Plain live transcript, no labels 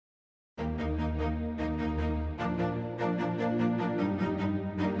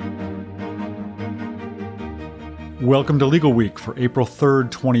Welcome to Legal Week for April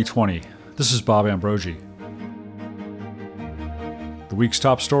 3rd, 2020. This is Bob Ambrogi. The week's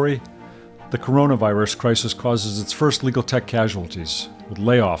top story: the coronavirus crisis causes its first legal tech casualties, with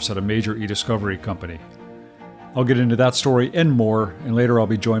layoffs at a major e-discovery company. I'll get into that story and more, and later I'll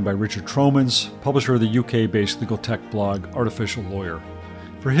be joined by Richard Tromans, publisher of the UK-based legal tech blog Artificial Lawyer,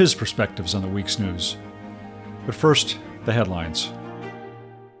 for his perspectives on the week's news. But first, the headlines.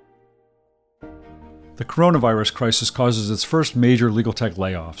 The coronavirus crisis causes its first major legal tech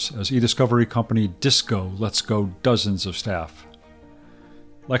layoffs as e-discovery company Disco lets go dozens of staff.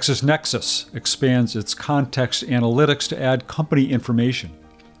 LexisNexis expands its context analytics to add company information,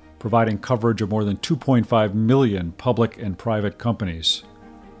 providing coverage of more than 2.5 million public and private companies.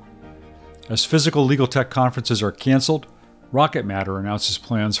 As physical legal tech conferences are canceled, Rocket Matter announces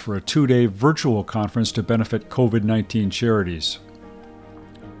plans for a 2-day virtual conference to benefit COVID-19 charities.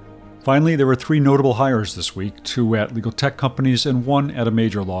 Finally, there were 3 notable hires this week, 2 at legal tech companies and 1 at a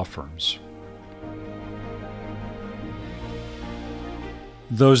major law firms.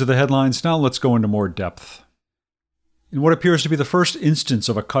 Those are the headlines. Now let's go into more depth. In what appears to be the first instance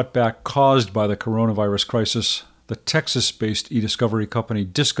of a cutback caused by the coronavirus crisis, the Texas-based e-discovery company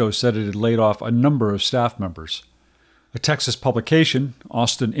Disco said it had laid off a number of staff members. A Texas publication,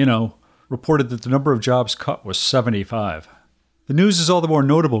 Austin Inno, reported that the number of jobs cut was 75. The news is all the more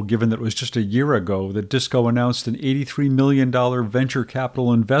notable given that it was just a year ago that Disco announced an $83 million venture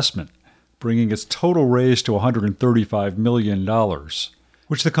capital investment, bringing its total raise to $135 million,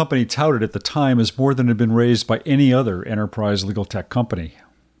 which the company touted at the time as more than had been raised by any other enterprise legal tech company.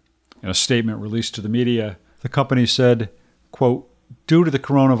 In a statement released to the media, the company said, quote, "Due to the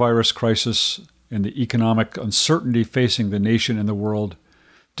coronavirus crisis and the economic uncertainty facing the nation and the world,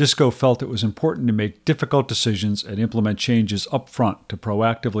 Disco felt it was important to make difficult decisions and implement changes up front to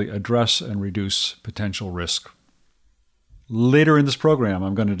proactively address and reduce potential risk." Later in this program,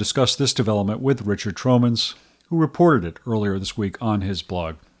 I'm going to discuss this development with Richard Tromans, who reported it earlier this week on his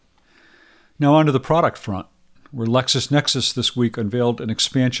blog. Now on to the product front, where LexisNexis this week unveiled an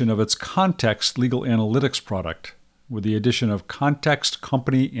expansion of its Context Legal Analytics product with the addition of Context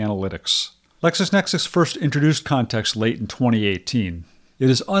Company Analytics. LexisNexis first introduced Context late in 2018. It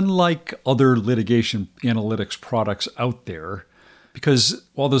is unlike other litigation analytics products out there because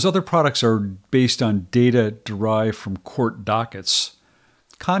while those other products are based on data derived from court dockets,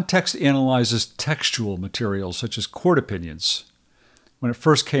 Context analyzes textual materials such as court opinions. When it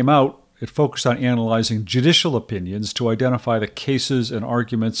first came out, it focused on analyzing judicial opinions to identify the cases and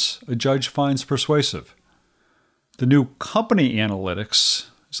arguments a judge finds persuasive. The new Company Analytics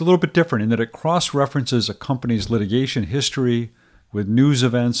is a little bit different in that it cross-references a company's litigation history with news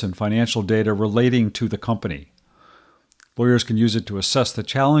events and financial data relating to the company. Lawyers can use it to assess the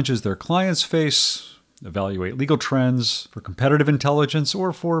challenges their clients face, evaluate legal trends, for competitive intelligence,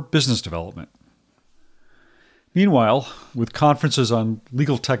 or for business development. Meanwhile, with conferences on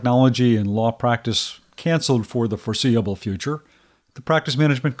legal technology and law practice canceled for the foreseeable future, the practice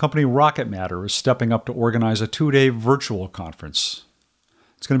management company Rocket Matter is stepping up to organize a 2-day virtual conference.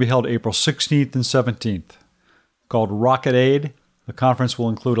 It's going to be held April 16th and 17th. Called Rocket Aid, the conference will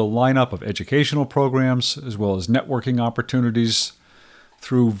include a lineup of educational programs as well as networking opportunities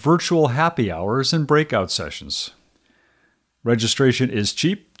through virtual happy hours and breakout sessions. Registration is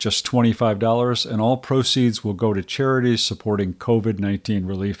cheap, just $25, and all proceeds will go to charities supporting COVID-19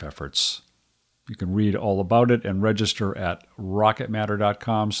 relief efforts. You can read all about it and register at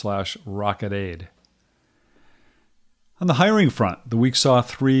rocketmatter.com/rocketaid. On the hiring front, the week saw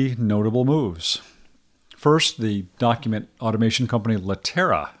 3 notable moves. First, the document automation company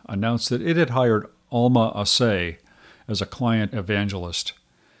Latera announced that it had hired Alma Assay as a client evangelist.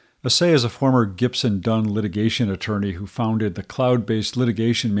 Assay is a former Gibson Dunn litigation attorney who founded the cloud-based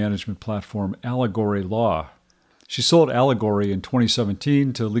litigation management platform Allegory Law. She sold Allegory in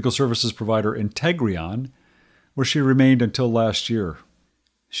 2017 to legal services provider Integrion, where she remained until last year.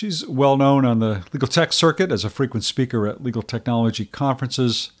 She's well known on the legal tech circuit as a frequent speaker at legal technology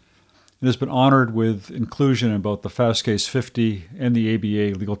conferences, and has been honored with inclusion in both the Fastcase 50 and the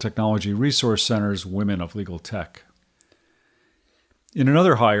ABA Legal Technology Resource Center's Women of Legal Tech. In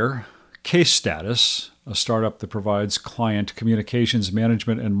another hire, Case Status, a startup that provides client communications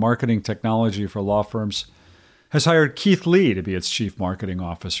management and marketing technology for law firms, has hired Keith Lee to be its chief marketing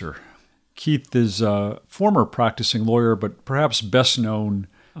officer. Keith is a former practicing lawyer, but perhaps best known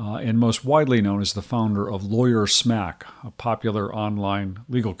and most widely known as the founder of Lawyer Smack, a popular online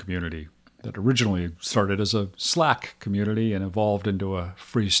legal community that originally started as a Slack community and evolved into a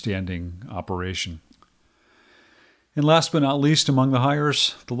freestanding operation. And last but not least, among the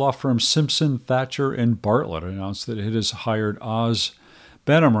hires, the law firm Simpson, Thacher, and Bartlett announced that it has hired Oz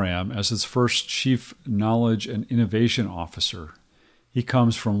Benamram as its first Chief Knowledge and Innovation Officer. He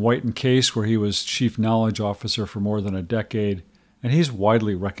comes from White & Case, where he was Chief Knowledge Officer for more than a decade, and he's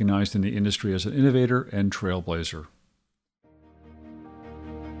widely recognized in the industry as an innovator and trailblazer.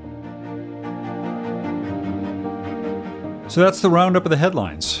 So that's the roundup of the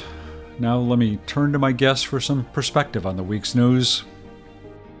headlines. Now let me turn to my guests for some perspective on the week's news.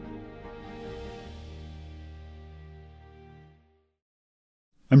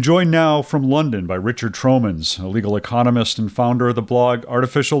 I'm joined now from London by Richard Tromans, a legal economist and founder of the blog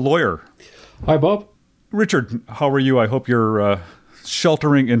Artificial Lawyer. Hi, Bob. Richard, how are you? I hope you're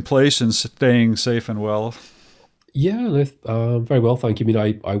sheltering in place and staying safe and well. Yeah, very well, thank you. I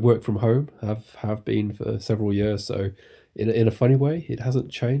mean, I work from home, have been for several years, so in a funny way, it hasn't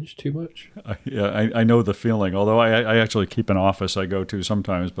changed too much. I know the feeling, although I actually keep an office I go to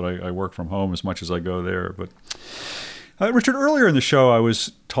sometimes, but I work from home as much as I go there. But Richard, earlier in the show, I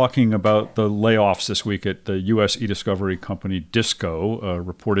was talking about the layoffs this week at the U.S. e-discovery company Disco,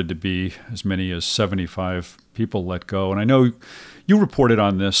 reported to be as many as 75 people let go. And I know you reported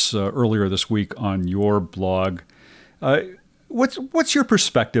on this earlier this week on your blog. What's your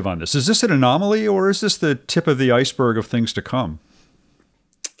perspective on this? Is this an anomaly, or is this the tip of the iceberg of things to come?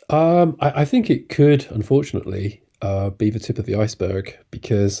 I think it could, unfortunately, be the tip of the iceberg,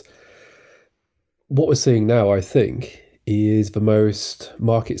 because what we're seeing now, I think, is the most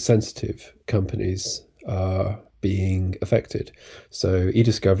market-sensitive companies being affected. So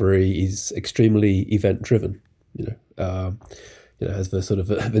e-discovery is extremely event-driven. As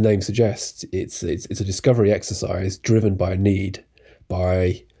the name suggests, it's a discovery exercise driven by a need, by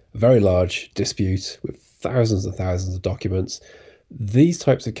a very large dispute with thousands and thousands of documents. These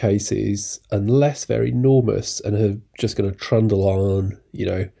types of cases, unless they're enormous and are just going to trundle on,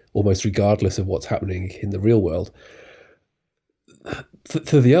 almost regardless of what's happening in the real world.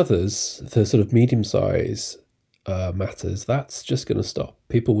 For the others, the sort of medium-size matters, that's just going to stop.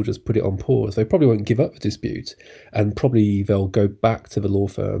 People will just put it on pause. They probably won't give up the dispute, and probably they'll go back to the law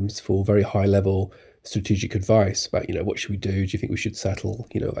firms for very high-level strategic advice about, what should we do? Do you think we should settle?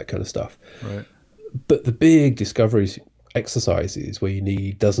 That kind of stuff. Right. But the big discovery exercises where you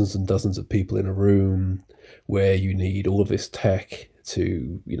need dozens and dozens of people in a room, where you need all of this tech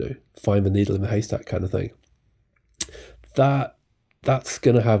to, find the needle in the haystack kind of thing, that's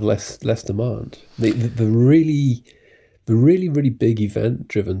going to have less demand. The really big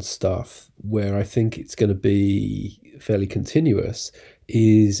event-driven stuff, where I think it's going to be fairly continuous,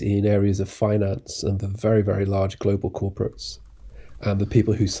 is in areas of finance and the very, very large global corporates and the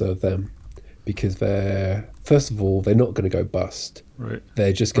people who serve them, because first of all, they're not going to go bust. Right.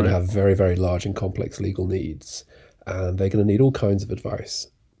 They're just going to have very, very large and complex legal needs, and they're going to need all kinds of advice,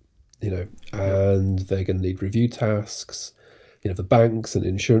 and they're going to need review tasks. The banks and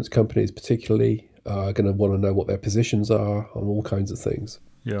insurance companies particularly are going to want to know what their positions are on all kinds of things.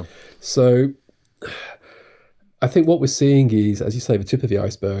 Yeah. So I think what we're seeing is, as you say, the tip of the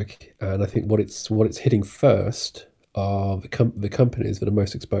iceberg, and I think what it's hitting first are the companies that are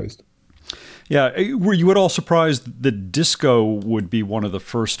most exposed. Yeah. Were you at all surprised that Disco would be one of the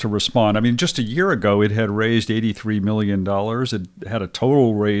first to respond? I mean, just a year ago, it had raised $83 million. It had a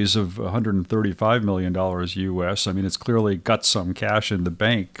total raise of $135 million US. I mean, it's clearly got some cash in the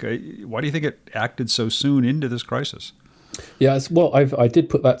bank. Why do you think it acted so soon into this crisis? Yeah, well, I did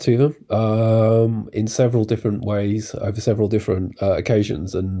put that to them in several different ways over several different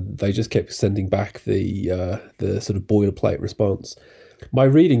occasions, and they just kept sending back the sort of boilerplate response. My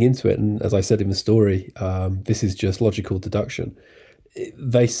reading into it, and as I said in the story, this is just logical deduction.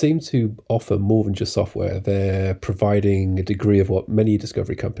 They seem to offer more than just software. They're providing a degree of what many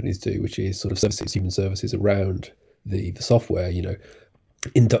discovery companies do, which is sort of services, human services around the software,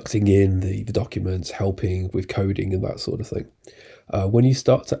 inducting in the documents, helping with coding and that sort of thing. When you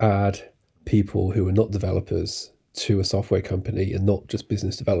start to add people who are not developers to a software company and not just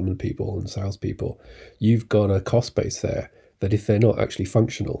business development people and salespeople, you've got a cost base there that if they're not actually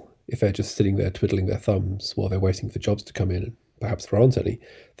functional, if they're just sitting there twiddling their thumbs while they're waiting for jobs to come in, and perhaps there aren't any,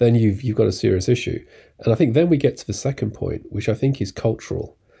 then you've got a serious issue. And I think then we get to the second point, which I think is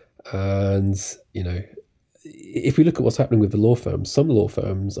cultural. And, if we look at what's happening with the law firms, some law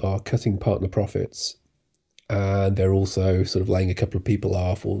firms are cutting partner profits, and they're also sort of laying a couple of people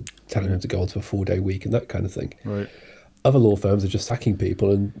off or telling them to go onto a 4-day week and that kind of thing. Right. Other law firms are just sacking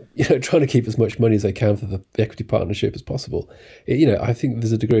people and trying to keep as much money as they can for the equity partnership as possible. I think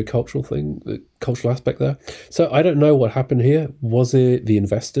there's a degree of cultural aspect there. So I don't know what happened here. Was it the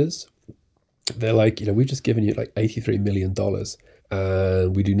investors They're like, we've just given you like $83 million,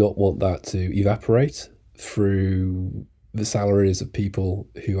 and we do not want that to evaporate through the salaries of people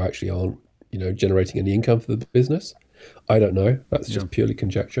who actually aren't, generating any income for the business. I don't know. That's just purely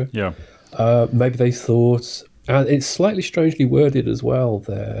conjecture. Yeah. Maybe they thought, and it's slightly strangely worded as well,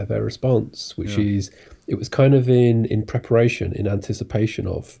 their response, which is, it was kind of in preparation, in anticipation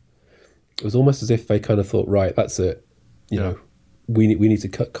of. It was almost as if they kind of thought, right, that's it. We need to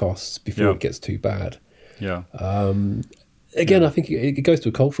cut costs before it gets too bad. Yeah. Again, I think it goes to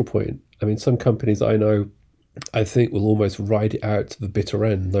a cultural point. I mean, some companies I know, I think, will almost ride it out to the bitter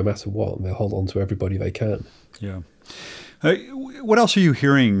end, no matter what, and they'll hold on to everybody they can. Yeah. What else are you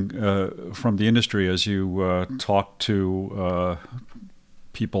hearing from the industry as you talk to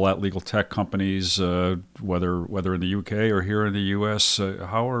people at legal tech companies, whether in the UK or here in the US?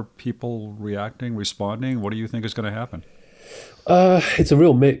 How are people reacting, responding? What do you think is going to happen? It's a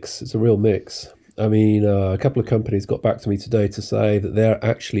real mix. I mean, a couple of companies got back to me today to say that they're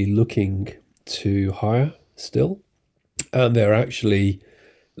actually looking to hire still, and they're actually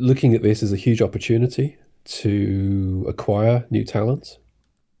looking at this as a huge opportunity to acquire new talent.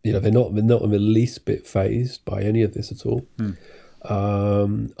 They're not in the least bit phased by any of this at all.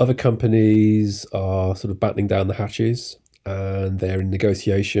 Other companies are sort of battening down the hatches, and they're in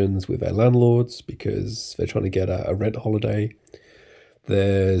negotiations with their landlords because they're trying to get a rent holiday.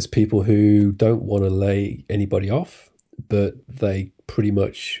 There's people who don't want to lay anybody off, but they pretty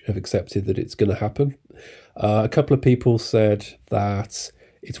much have accepted that it's going to happen. A couple of people said that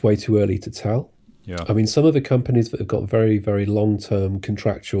it's way too early to tell. Yeah. I mean, some of the companies that have got very, very long-term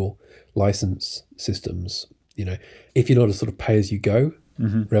contractual license systems, if you're not a sort of pay-as-you-go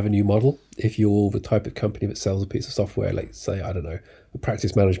revenue model, if you're the type of company that sells a piece of software, like, say, I don't know, a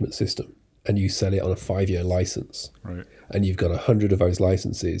practice management system, and you sell it on a 5-year license, right, and you've got 100 of those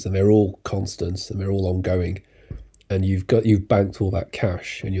licenses, and they're all constant and they're all ongoing, and you've banked all that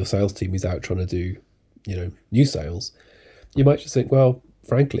cash, and your sales team is out trying to do, new sales, you might just think, well,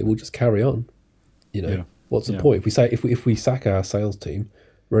 frankly, we'll just carry on. What's the point? If we sack our sales team,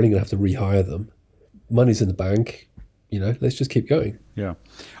 we're only going to have to rehire them. Money's in the bank. Let's just keep going. Yeah.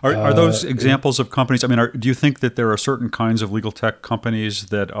 Are those examples of companies? I mean, do you think that there are certain kinds of legal tech companies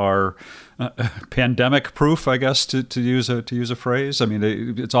that are pandemic proof, I guess, to use a phrase? I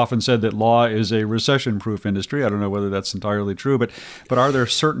mean, it's often said that law is a recession proof industry. I don't know whether that's entirely true, but are there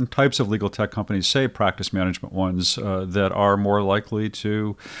certain types of legal tech companies, say practice management ones, that are more likely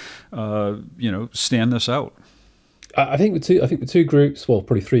to, stand this out? I think the two groups, well,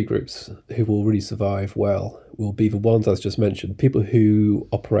 probably three groups, who will really survive well will be the ones I just mentioned, people who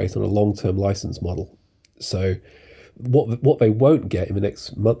operate on a long-term license model. So what they won't get in the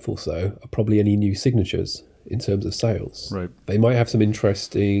next month or so are probably any new signatures in terms of sales. Right. They might have some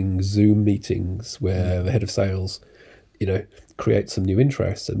interesting Zoom meetings where the head of sales, creates some new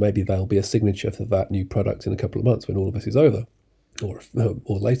interest, and maybe there'll be a signature for that new product in a couple of months when all of this is over, or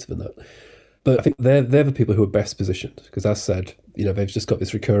later than that. But I think they're the people who are best positioned because, as said, they've just got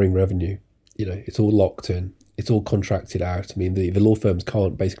this recurring revenue. It's all locked in. It's all contracted out. I mean, the law firms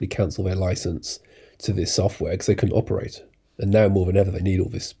can't basically cancel their license to this software because they couldn't operate. And now more than ever, they need all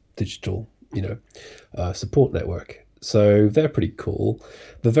this digital, support network. So they're pretty cool.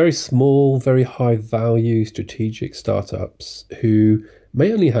 The very small, very high value strategic startups who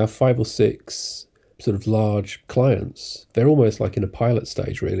may only have 5 or 6 sort of large clients. They're almost like in a pilot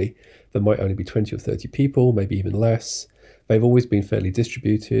stage, really. There might only be 20 or 30 people, maybe even less. They've always been fairly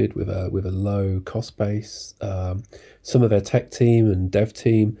distributed with a low cost base. Some of their tech team and dev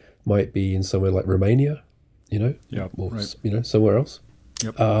team might be in somewhere like Romania, somewhere else.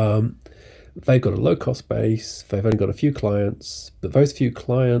 Yep. They've got a low cost base. They've only got a few clients, but those few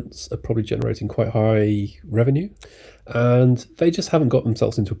clients are probably generating quite high revenue, and they just haven't got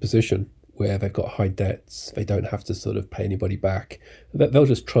themselves into a position where they've got high debts. They don't have to sort of pay anybody back. They'll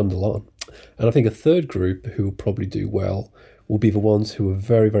just trundle on. And I think a third group who will probably do well will be the ones who are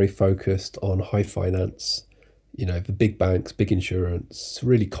very, very focused on high finance, the big banks, big insurance,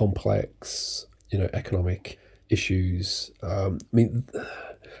 really complex, economic issues.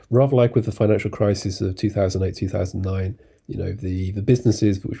 Rather like with the financial crisis of 2008, 2009, the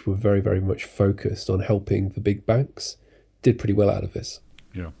businesses which were very, very much focused on helping the big banks did pretty well out of this.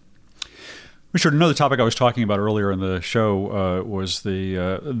 Yeah. Richard, another topic I was talking about earlier in the show was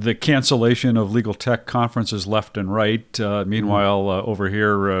the cancellation of legal tech conferences left and right. Meanwhile, over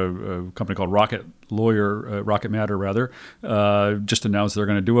here, a company called Rocket Rocket Matter rather, just announced they're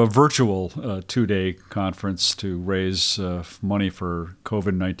going to do a virtual 2-day conference to raise money for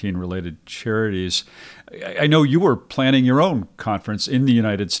COVID-19 related charities. I know you were planning your own conference in the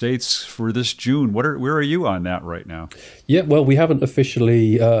United States for this June. Where are you on that right now? Yeah, well, we haven't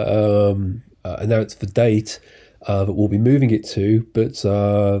officially announced the date that we'll be moving it to, but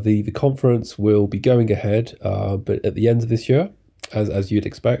the conference will be going ahead, but at the end of this year, as you'd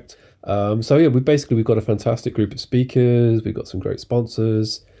expect. We've got a fantastic group of speakers. We've got some great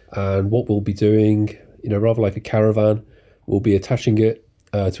sponsors, and what we'll be doing, rather like a caravan, we'll be attaching it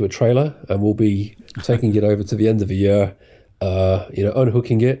to a trailer, and we'll be taking it over to the end of the year,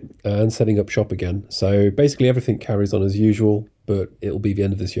 unhooking it and setting up shop again. So basically everything carries on as usual, but it'll be the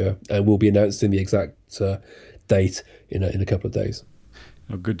end of this year, and we'll be announcing the exact date in a couple of days.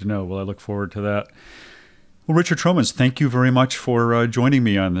 Oh, good to know. Well, I look forward to that. Well, Richard Tromans, thank you very much for joining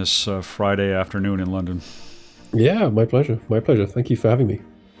me on this Friday afternoon in London. Yeah, my pleasure. My pleasure. Thank you for having me.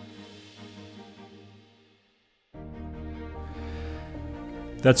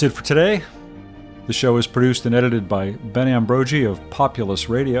 That's it for today. The show is produced and edited by Ben Ambrogi of Populous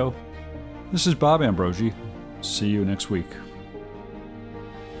Radio. This is Bob Ambrogi. See you next week.